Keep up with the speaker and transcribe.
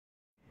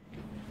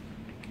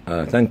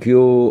Thank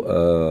you,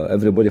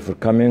 everybody, for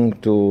coming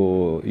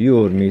to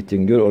your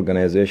meeting, your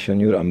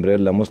organization, your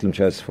umbrella, Muslim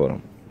Church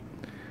Forum.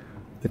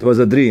 It was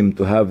a dream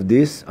to have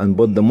this and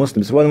put the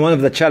Muslims, one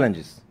of the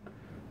challenges,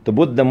 to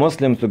put the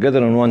Muslims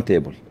together on one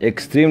table.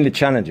 Extremely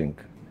challenging.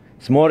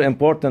 It's more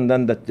important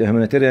than the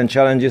humanitarian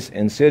challenges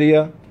in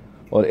Syria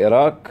or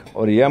Iraq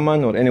or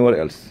Yemen or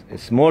anywhere else.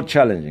 It's more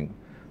challenging.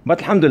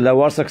 But alhamdulillah,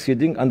 we are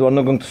succeeding and we are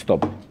not going to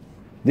stop.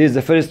 This is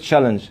the first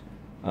challenge.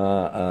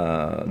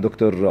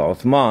 Dr.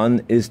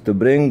 Uthman is to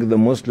bring the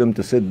Muslim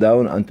to sit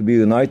down and to be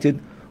united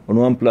on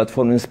one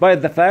platform, in spite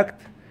of the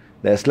fact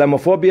the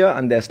Islamophobia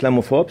and the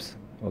Islamophobes,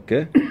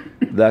 okay,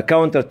 the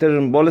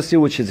counter-terrorism policy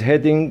which is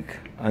heading,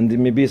 and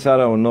maybe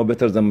Sarah will know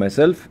better than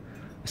myself,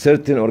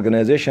 certain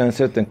organization and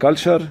certain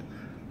culture,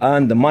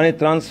 and the money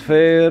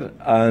transfer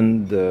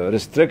and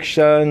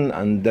restriction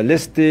and the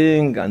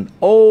listing and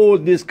all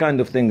these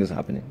kind of things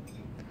happening,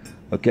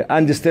 okay,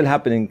 and it's still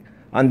happening,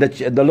 and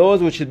the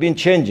laws which have been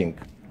changing.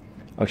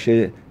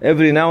 Actually,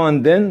 every now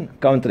and then,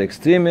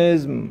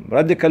 counter-extremism,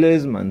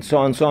 radicalism, and so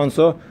on, so on,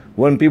 so.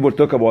 When people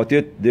talk about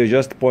it, they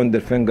just point their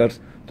fingers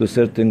to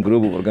certain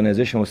group of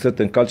organization with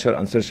certain culture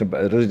and certain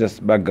religious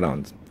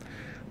backgrounds.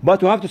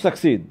 But we have to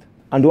succeed,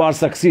 and we are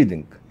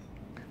succeeding.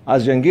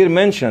 As Jangir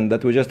mentioned,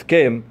 that we just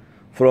came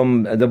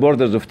from the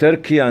borders of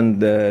Turkey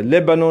and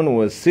Lebanon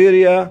with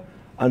Syria,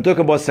 and talk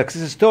about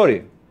success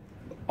story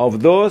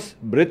of those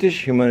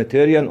British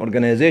humanitarian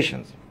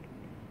organizations.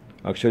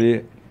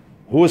 Actually,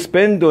 who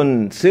spent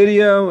on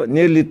Syria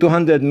nearly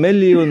 200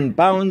 million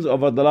pounds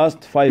over the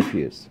last 5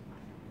 years.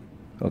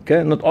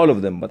 Okay, not all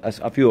of them, but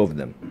a few of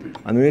them.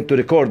 And we need to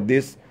record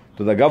this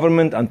to the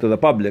government and to the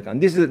public. And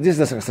this is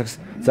a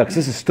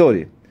success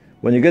story.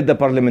 When you get the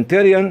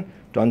parliamentarian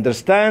to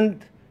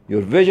understand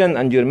your vision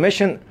and your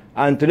mission,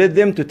 and to let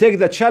them to take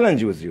the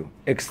challenge with you,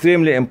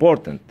 extremely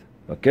important.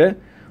 Okay,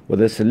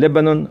 whether it's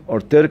Lebanon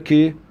or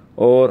Turkey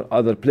or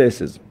other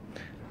places.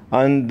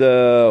 And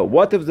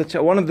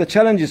one of the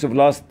challenges of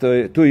last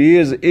 2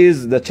 years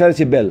is the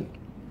charity bill,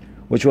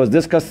 which was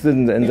discussed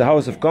in the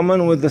House of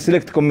Commons with the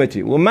Select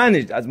Committee. We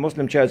managed, as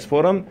Muslim Church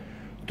Forum,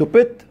 to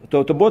put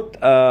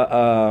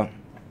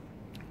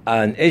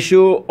an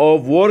issue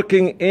of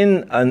working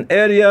in an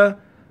area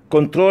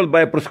controlled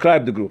by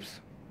prescribed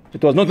groups.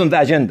 It was not on the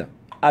agenda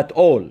at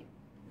all.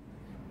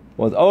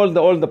 Was all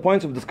the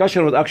points of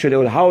discussion was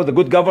actually how the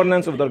good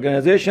governance of the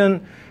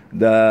organization,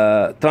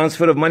 the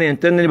transfer of money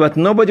internally, but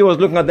nobody was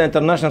looking at the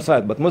international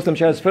side. But Muslim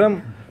Church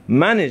Forum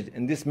managed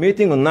in this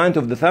meeting on 9th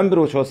of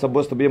December, which was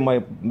supposed to be my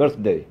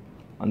birthday,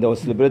 and I was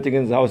celebrating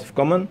in the House of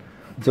Commons.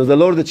 So the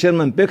Lord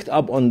Chairman picked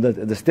up on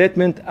the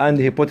statement and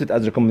he put it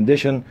as a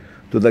recommendation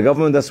to the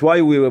government. That's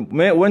why we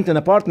went in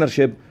a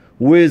partnership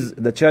with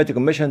the Charity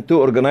Commission to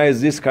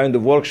organize this kind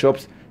of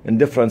workshops in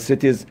different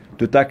cities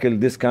to tackle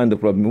this kind of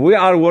problem. We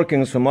are working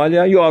in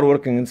Somalia, you are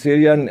working in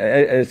Syrian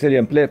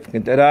place,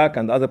 in Iraq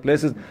and other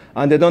places,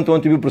 and they don't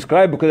want to be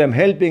prescribed because I'm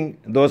helping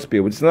those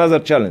people. It's another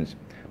challenge,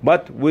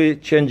 but we're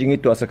changing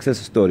it to a success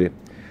story.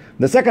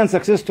 The second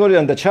success story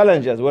and the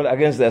challenge as well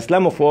against the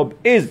Islamophobe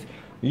is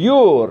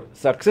your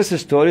success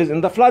stories in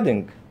the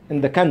flooding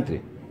in the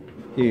country,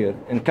 here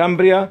in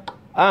Cambria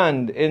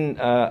and in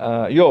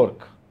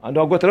York. And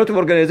I've got a lot of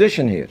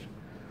organization here,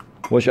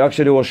 which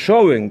actually was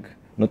showing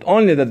not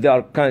only that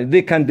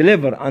they can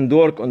deliver and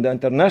work on the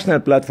international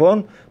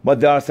platform, but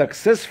they are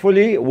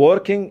successfully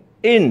working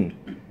in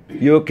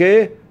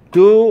UK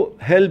to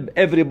help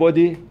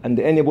everybody and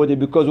anybody,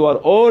 because we are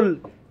all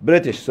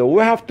British. So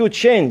we have to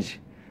change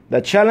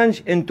the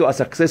challenge into a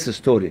success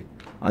story.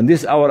 And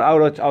this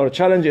our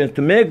challenge is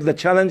to make the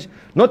challenge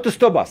not to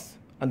stop us.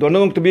 And we're not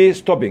going to be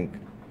stopping.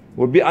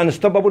 We'll be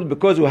unstoppable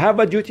because we have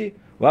a duty,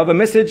 we have a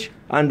message,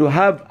 and we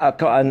have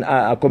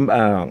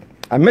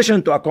a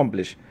mission to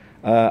accomplish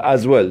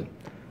as well.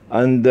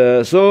 And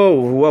so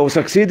we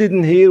succeeded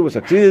in here,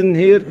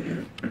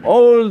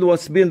 All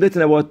what's been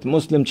written about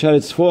Muslim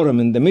Charities Forum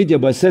in the media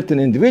by certain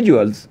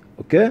individuals,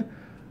 okay,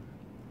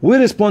 we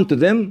respond to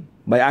them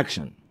by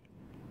action.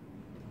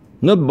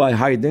 Not by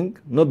hiding,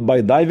 not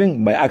by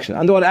diving, by action.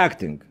 And we're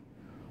acting.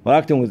 We're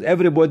acting with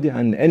everybody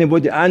and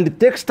anybody, and it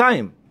takes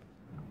time.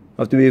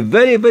 We have to be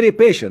very, very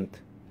patient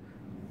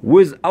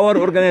with our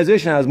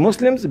organization as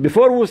Muslims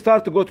before we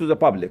start to go to the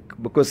public.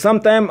 Because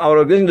sometimes our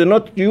organization do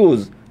not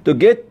use to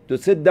get to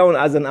sit down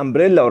as an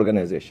umbrella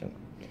organization.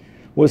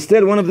 Well,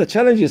 still one of the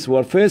challenges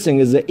we're facing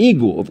is the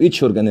ego of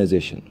each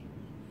organization,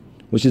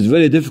 which is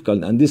very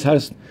difficult, and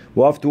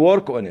we have to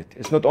work on it.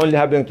 It's not only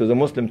happening to the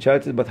Muslim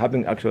charities, but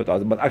happening actually to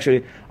others. But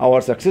actually, our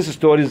success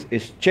stories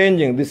is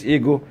changing this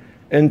ego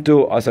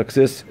into a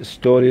success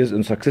stories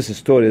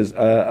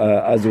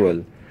as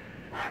well.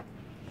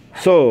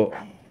 So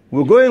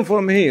we're going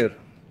from here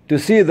to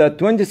see that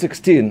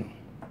 2016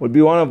 will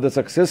be one of the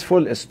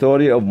successful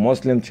story of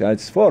Muslim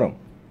Charities Forum.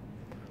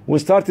 We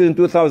started in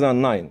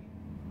 2009,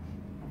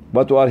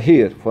 but we are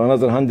here for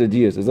another 100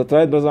 years. Is that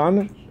right, Brother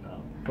Amir?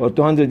 Or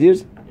 200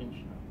 years?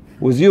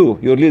 With you,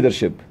 your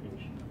leadership,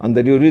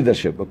 under your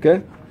leadership,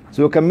 okay?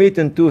 So we can meet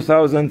in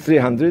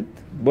 2300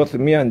 both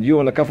me and you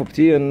on a cup of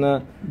tea in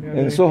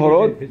Soho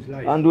Road,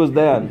 and with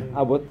Diane,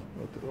 about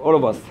all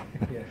of us.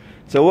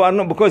 So we are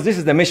not, because this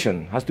is the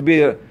mission, has to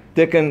be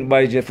taken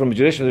from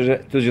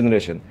generation to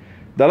generation.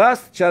 The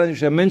last challenge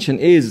which I mentioned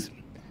is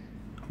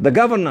the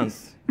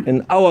governance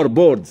in our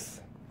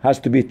boards has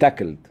to be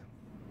tackled.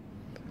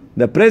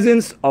 The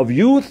presence of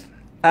youth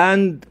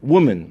and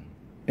women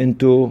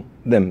into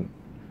them.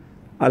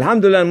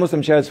 Alhamdulillah,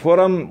 Muslim Shahid's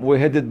Forum, we're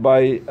headed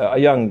by a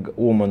young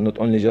woman, not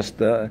only just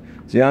the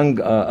young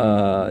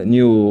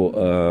new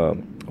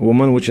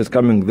woman which is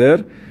coming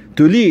there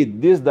to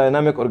lead this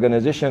dynamic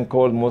organization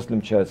called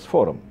Muslim Shahid's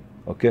Forum.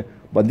 Okay,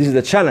 but this is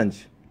the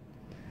challenge.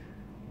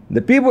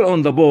 The people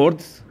on the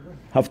boards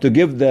have to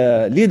give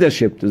the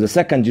leadership to the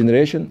second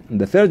generation and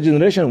the third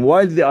generation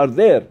while they are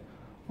there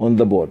on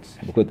the boards.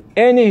 Because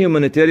any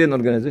humanitarian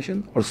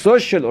organization or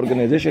social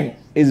organization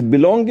is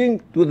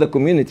belonging to the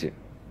community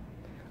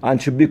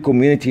and should be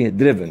community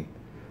driven.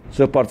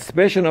 So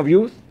participation of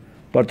youth,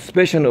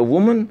 participation of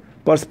women,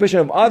 participation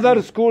of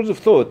other schools of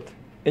thought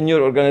in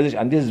your organization.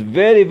 And this is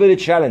very, very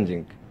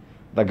challenging,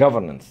 the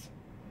governance.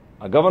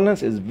 A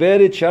governance is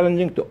very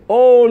challenging to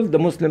all the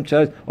Muslim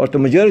charities, or to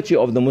majority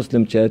of the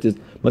Muslim charities,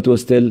 but we're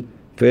still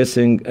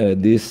facing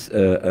this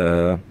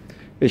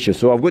issue.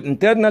 So I've got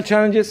internal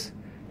challenges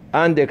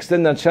and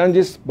external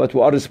challenges, but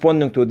we are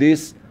responding to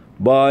this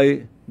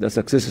by the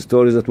success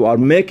stories that we are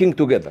making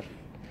together.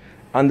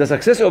 And the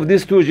success of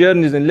these two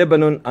journeys in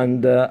Lebanon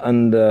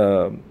and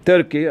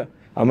Turkey,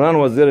 Amran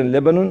was there in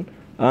Lebanon,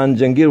 and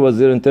Jangir was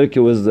there in Turkey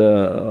with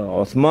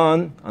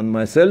Osman and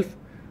myself,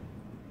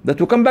 that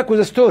we come back with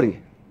a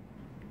story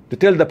to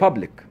tell the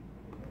public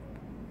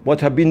what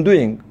have been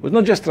doing. It was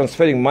not just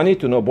transferring money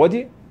to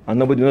nobody, and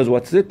nobody knows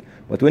what's it,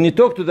 but when you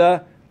talk to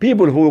the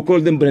people who call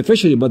them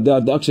beneficiary, but they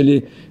are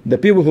actually the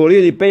people who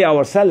really pay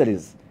our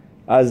salaries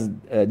as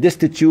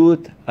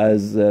destitute,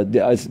 as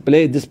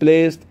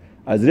displaced,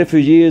 as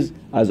refugees,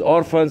 as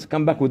orphans,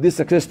 come back with this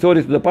success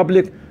story to the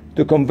public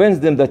to convince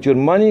them that your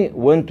money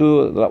went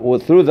through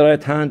the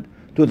right hand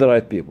to the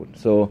right people.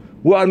 So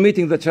we are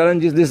meeting the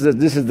challenges.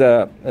 This is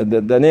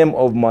the name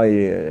of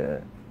my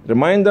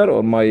reminder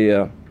or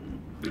my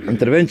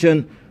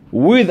intervention,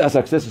 with a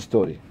success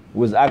story,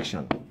 with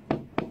action.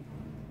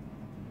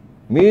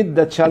 Meet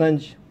the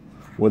challenge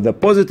with a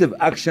positive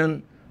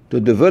action to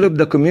develop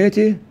the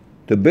community,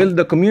 to build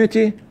the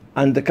community,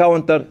 and to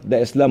counter the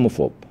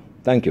Islamophobe.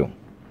 Thank you.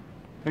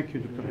 Thank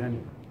you, Dr. Hany.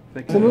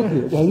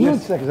 Absolutely.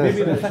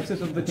 Maybe the success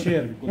of the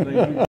chair.